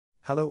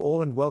Hello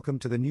all and welcome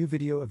to the new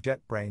video of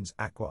JetBrains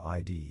Aqua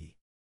IDE.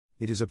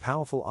 It is a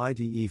powerful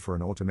IDE for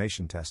an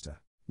automation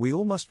tester. We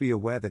all must be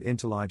aware that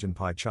IntelliJ and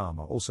PyCharm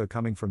are also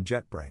coming from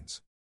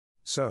JetBrains.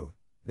 So,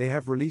 they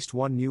have released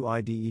one new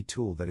IDE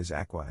tool that is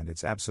Aqua and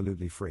it's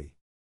absolutely free.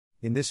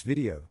 In this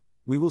video,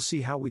 we will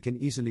see how we can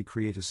easily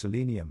create a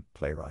Selenium,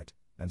 Playwright,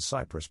 and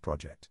Cypress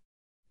project.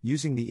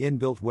 Using the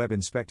inbuilt web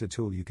inspector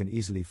tool you can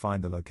easily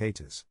find the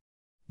locators.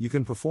 You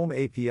can perform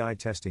API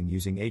testing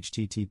using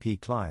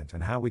HTTP client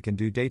and how we can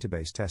do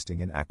database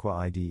testing in Aqua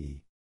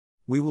IDE.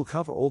 We will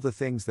cover all the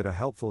things that are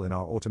helpful in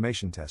our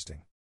automation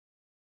testing.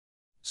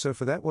 So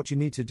for that what you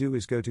need to do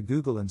is go to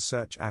Google and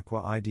search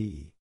Aqua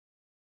IDE.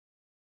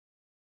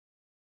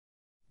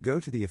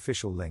 Go to the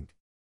official link.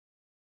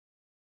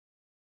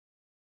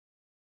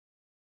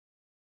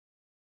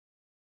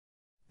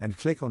 And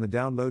click on the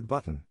download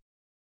button.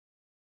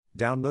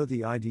 Download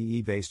the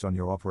IDE based on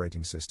your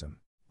operating system.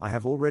 I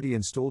have already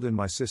installed in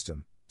my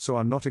system, so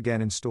I'm not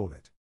again install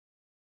it.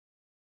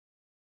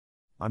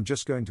 I'm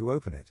just going to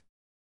open it.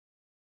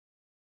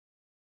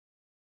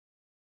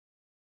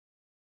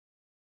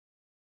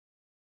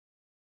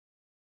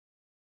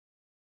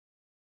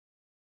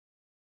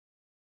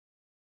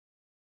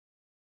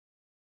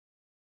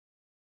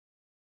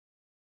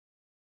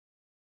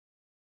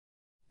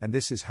 And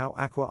this is how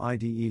Aqua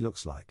IDE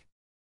looks like.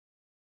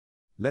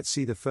 Let's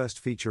see the first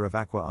feature of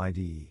Aqua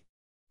IDE.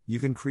 You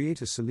can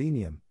create a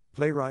Selenium,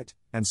 Playwright,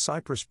 and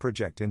Cypress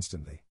project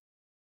instantly.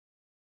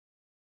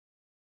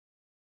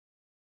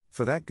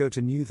 For that go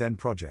to New then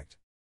Project.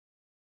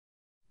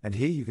 And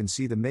here you can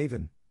see the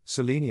Maven,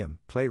 Selenium,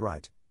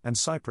 Playwright, and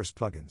Cypress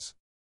plugins.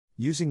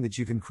 Using that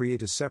you can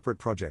create a separate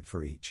project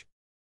for each.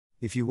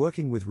 If you're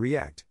working with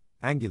React,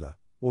 Angular,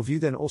 or Vue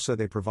then also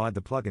they provide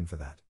the plugin for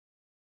that.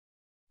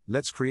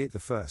 Let's create the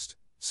first,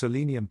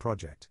 Selenium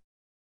project.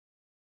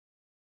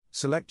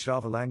 Select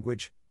Java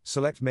language,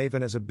 select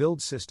Maven as a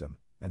build system,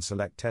 and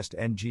select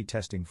testng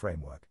testing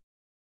framework.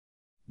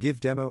 Give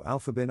demo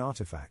alpha bin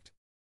artifact.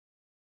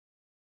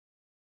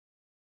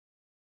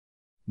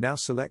 Now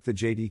select the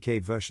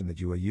JDK version that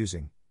you are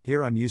using.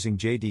 Here I'm using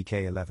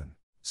JDK 11.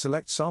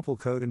 Select sample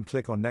code and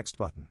click on next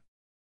button.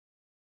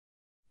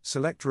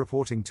 Select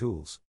reporting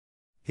tools.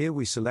 Here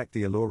we select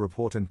the Allure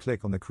report and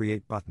click on the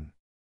create button.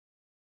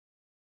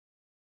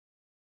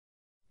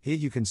 Here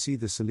you can see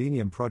the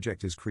Selenium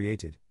project is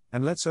created,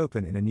 and let's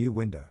open in a new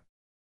window.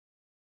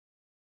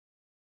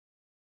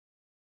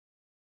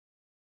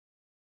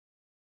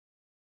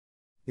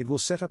 It will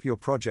set up your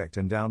project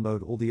and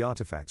download all the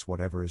artifacts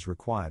whatever is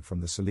required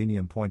from the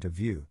Selenium point of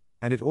view,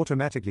 and it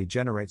automatically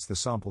generates the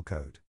sample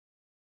code.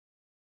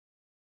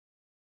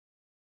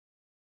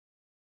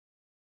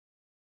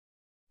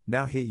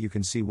 Now here you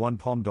can see one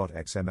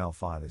pom.xml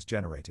file is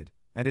generated,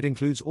 and it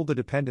includes all the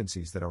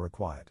dependencies that are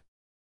required.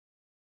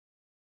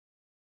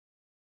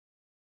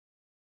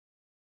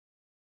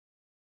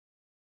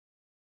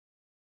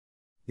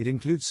 It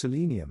includes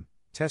Selenium,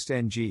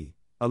 testng,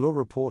 Allure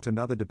report and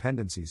other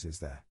dependencies is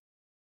there.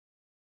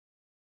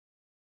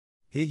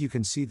 Here you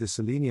can see the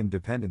Selenium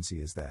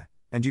dependency is there,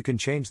 and you can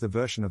change the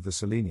version of the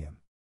Selenium.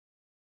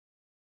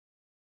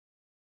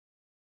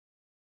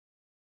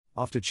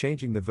 After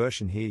changing the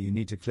version here you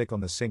need to click on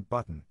the sync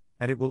button,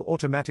 and it will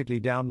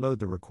automatically download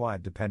the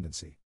required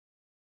dependency.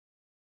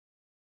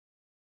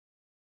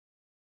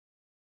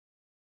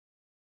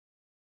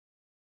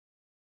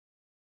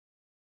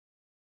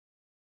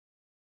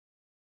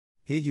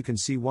 Here you can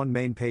see one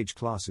main page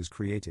class is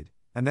created,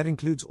 and that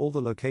includes all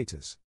the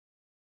locators.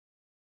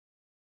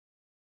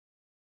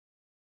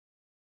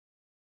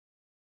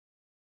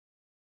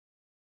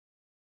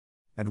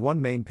 And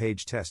one main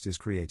page test is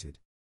created.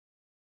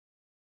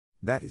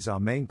 That is our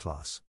main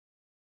class.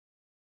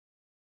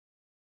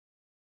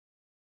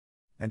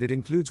 And it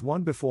includes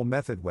one before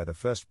method where the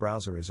first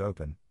browser is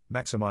open,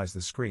 maximize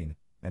the screen,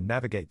 and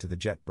navigate to the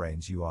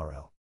JetBrains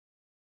URL.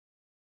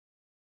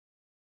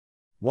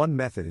 One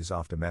method is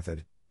after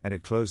method, and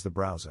it close the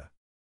browser.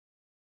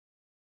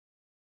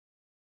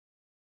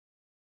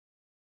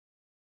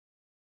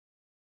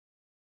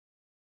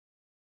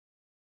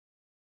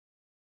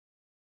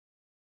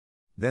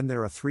 Then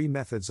there are three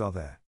methods are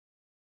there.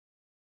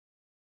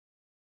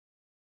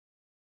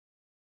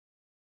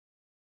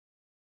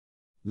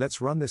 Let's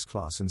run this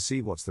class and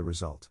see what's the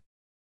result.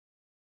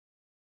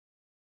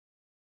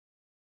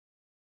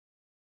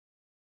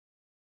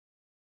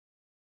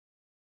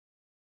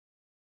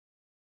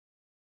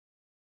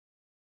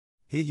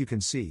 Here you can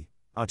see,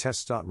 our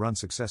test start run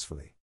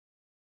successfully.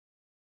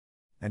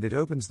 And it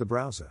opens the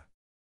browser.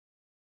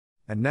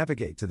 And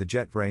navigate to the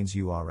JetBrains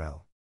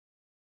URL.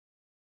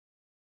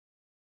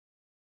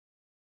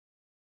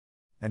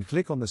 And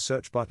click on the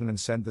search button and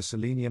send the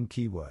Selenium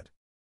keyword.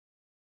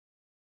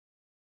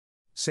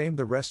 Same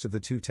the rest of the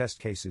two test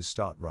cases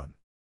start run.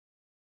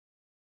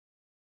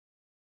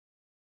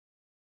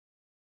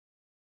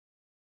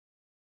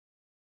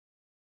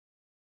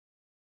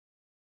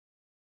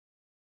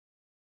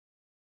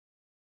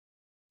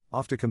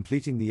 After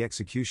completing the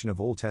execution of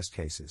all test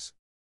cases,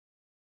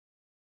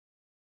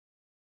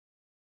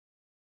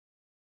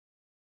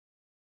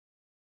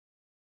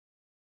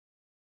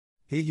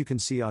 Here you can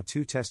see our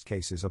 2 test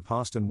cases are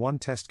passed and 1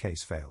 test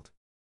case failed.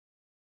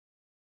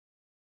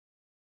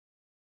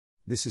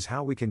 This is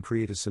how we can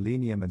create a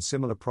Selenium and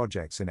similar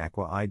projects in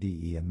Aqua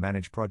IDE and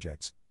manage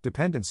projects,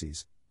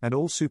 dependencies, and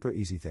all super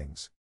easy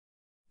things.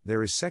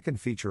 There is second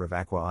feature of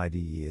Aqua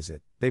IDE is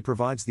they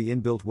provides the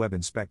inbuilt web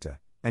inspector,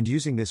 and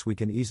using this we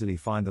can easily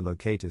find the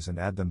locators and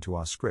add them to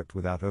our script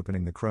without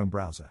opening the Chrome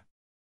browser.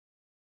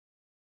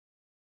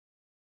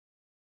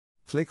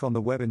 Click on the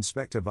Web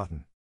Inspector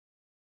button.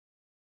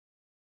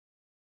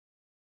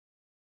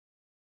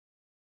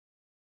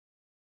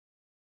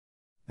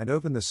 And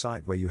open the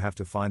site where you have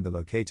to find the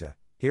locator.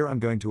 Here I'm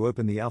going to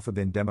open the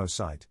AlphaBin demo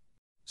site.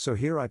 So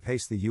here I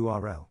paste the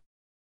URL.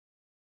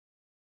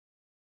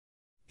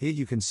 Here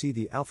you can see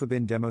the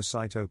AlphaBin demo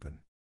site open.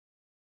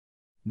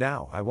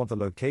 Now I want the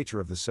locator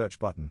of the search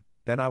button,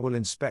 then I will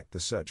inspect the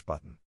search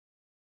button.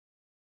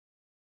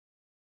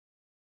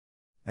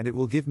 And it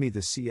will give me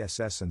the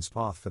CSS and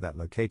path for that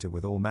locator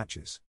with all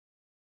matches.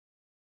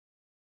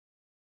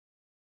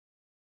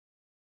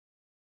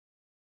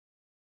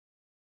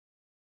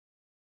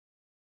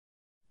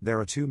 There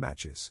are 2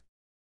 matches.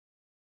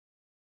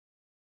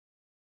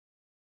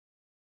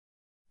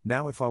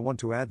 Now if I want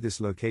to add this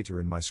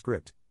locator in my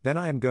script, then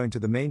I am going to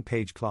the main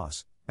page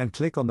class, and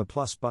click on the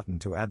plus button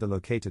to add the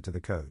locator to the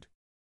code.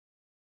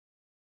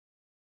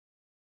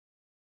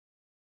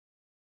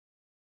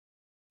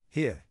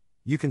 Here,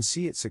 you can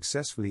see it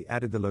successfully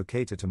added the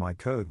locator to my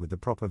code with the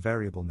proper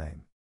variable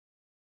name.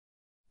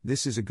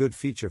 This is a good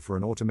feature for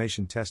an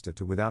automation tester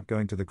to, without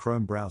going to the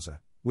Chrome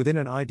browser, within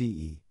an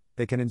IDE,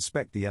 they can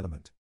inspect the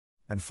element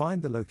and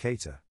find the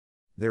locator.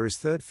 There is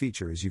third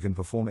feature is you can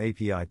perform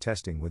API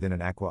testing within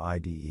an Aqua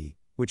IDE,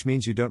 which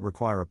means you don't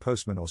require a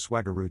Postman or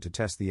Swaggeroo to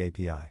test the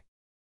API.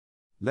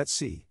 Let's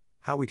see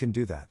how we can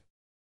do that.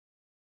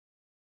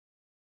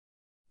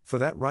 For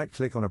that,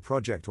 right-click on a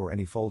project or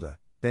any folder,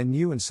 then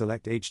New and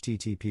select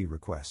HTTP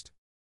request.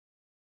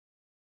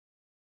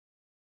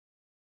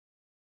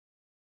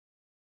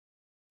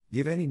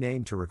 Give any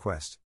name to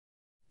request.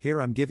 Here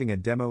I'm giving a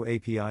demo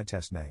API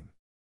test name.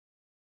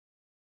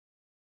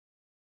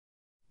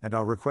 And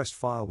our request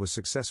file was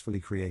successfully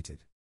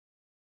created.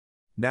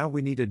 Now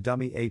we need a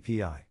dummy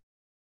API.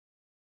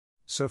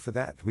 So for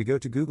that, we go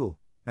to Google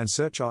and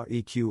search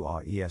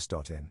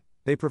reqres.in.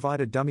 They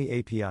provide a dummy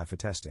API for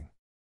testing.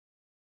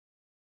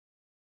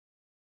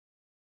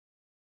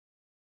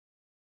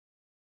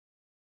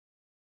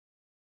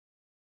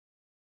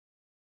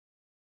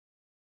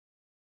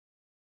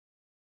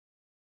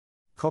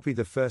 Copy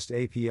the first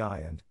API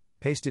and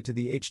paste it to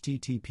the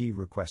HTTP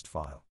request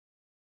file.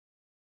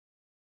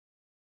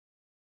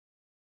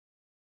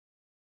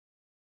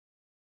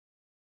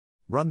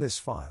 Run this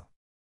file.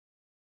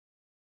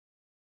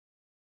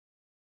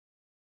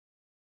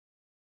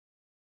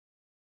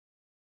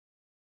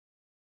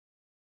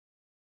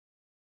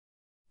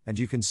 And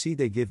you can see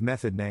they give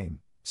method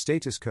name,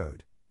 status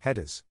code,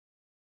 headers.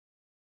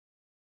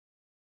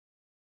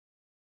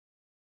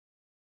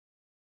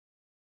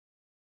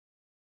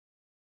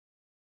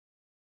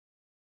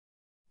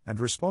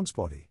 And response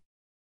body.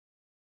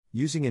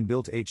 Using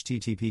inbuilt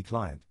HTTP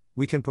client,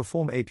 we can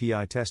perform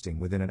API testing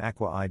within an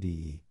Aqua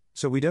IDE,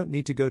 so we don't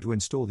need to go to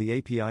install the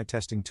API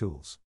testing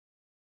tools.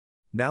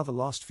 Now the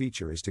last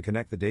feature is to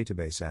connect the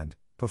database and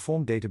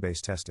perform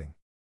database testing.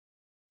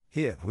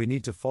 Here, we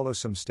need to follow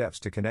some steps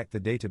to connect the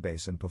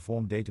database and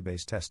perform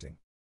database testing.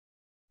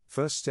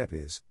 First step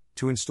is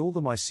to install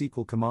the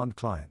MySQL command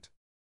client.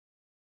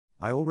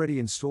 I already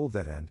installed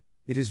that and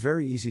it is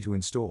very easy to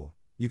install.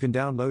 You can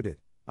download it.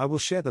 I will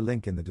share the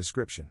link in the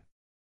description.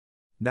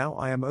 Now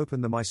I am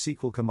open the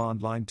MySQL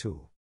command line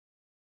tool.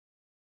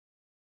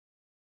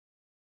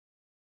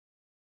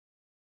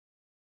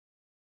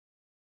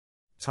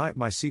 Type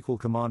MySQL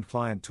command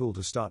client tool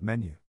to start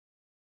menu.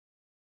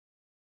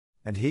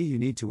 And here you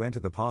need to enter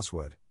the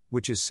password,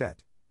 which is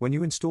set when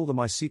you install the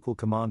MySQL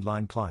command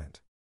line client.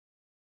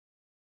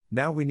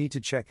 Now we need to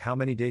check how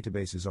many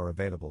databases are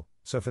available,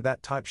 so for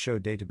that type show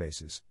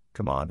databases,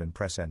 command and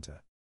press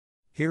enter.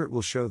 Here it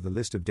will show the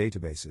list of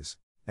databases,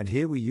 and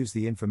here we use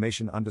the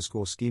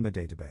information_schema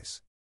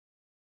database.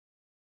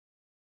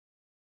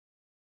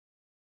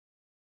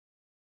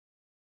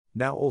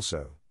 Now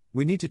also,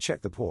 we need to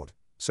check the port,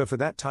 so for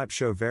that type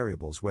show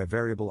variables where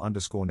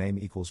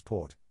variable_name equals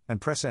port, and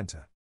press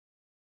enter.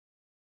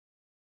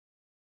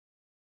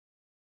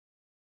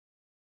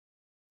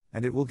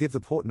 And it will give the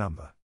port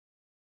number.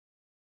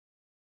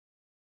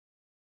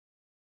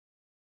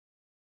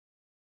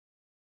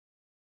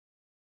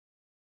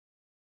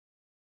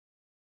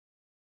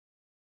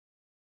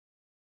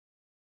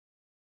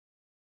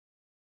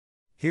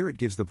 Here it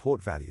gives the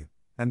port value,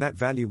 and that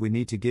value we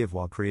need to give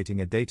while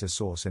creating a data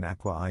source in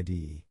Aqua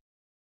IDE.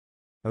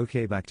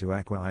 OK, back to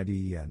Aqua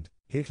IDE and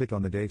here click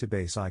on the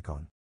database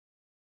icon.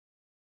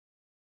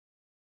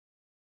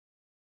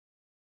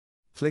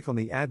 Click on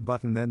the add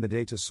button, then the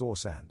data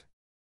source and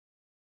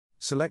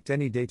select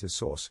any data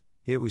source.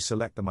 Here we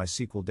select the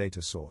MySQL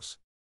data source.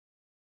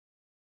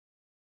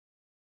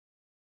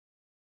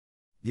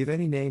 Give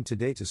any name to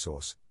data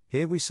source.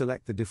 Here we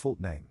select the default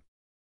name.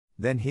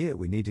 Then here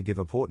we need to give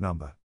a port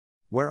number,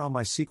 where our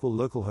MySQL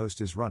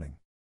localhost is running.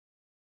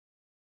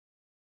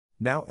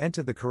 Now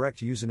enter the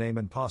correct username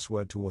and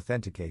password to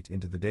authenticate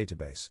into the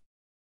database.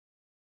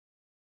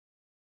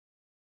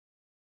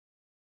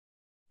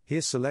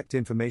 Here select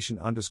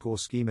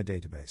information_schema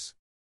database.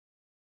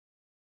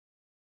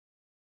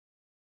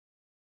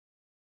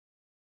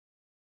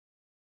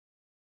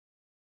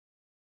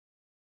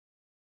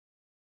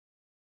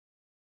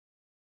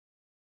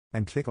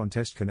 And click on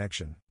Test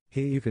Connection.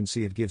 Here you can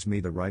see it gives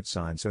me the right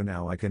sign, so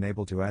now I can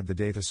able to add the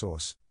data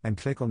source, and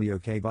click on the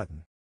OK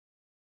button.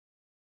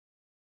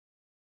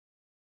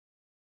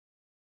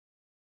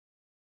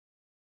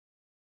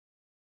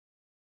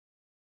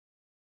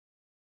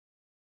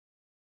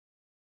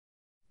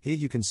 Here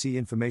you can see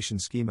information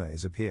schema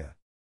is appear.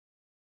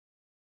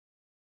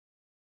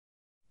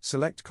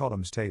 Select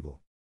Columns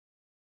Table.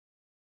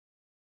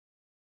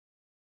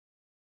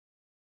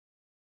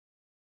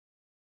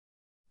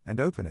 And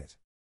open it.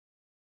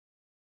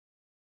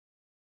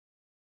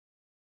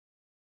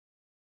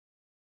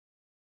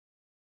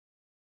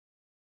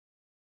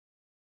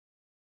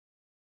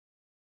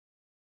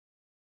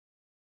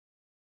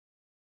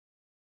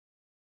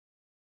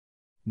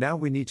 Now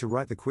we need to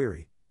write the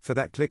query. For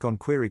that, click on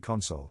Query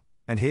Console,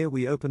 and here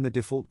we open the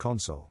default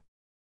console.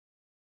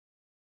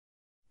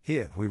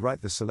 Here we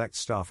write the select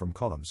star from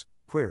columns,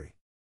 query,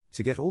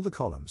 to get all the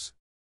columns.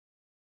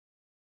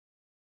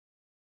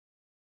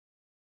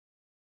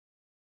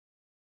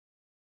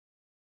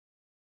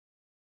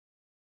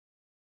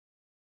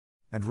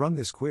 And run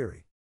this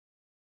query.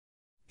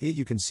 Here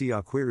you can see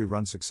our query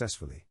run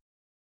successfully.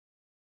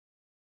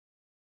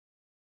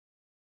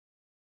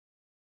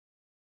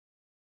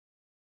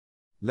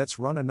 Let's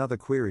run another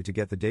query to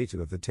get the data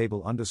of the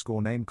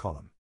table_name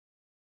column.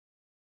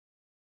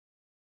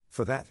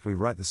 For that, we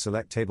write the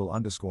select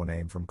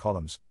table_name from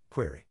columns,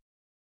 query.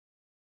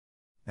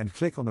 And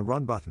click on the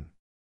Run button.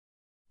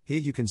 Here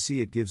you can see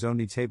it gives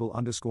only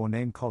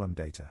table_name column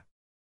data.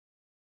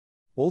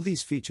 All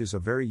these features are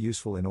very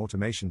useful in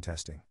automation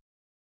testing.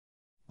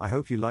 I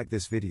hope you like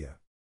this video.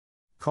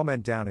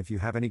 Comment down if you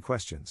have any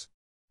questions.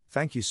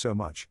 Thank you so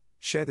much.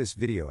 Share this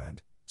video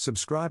and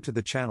subscribe to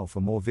the channel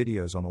for more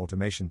videos on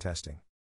automation testing.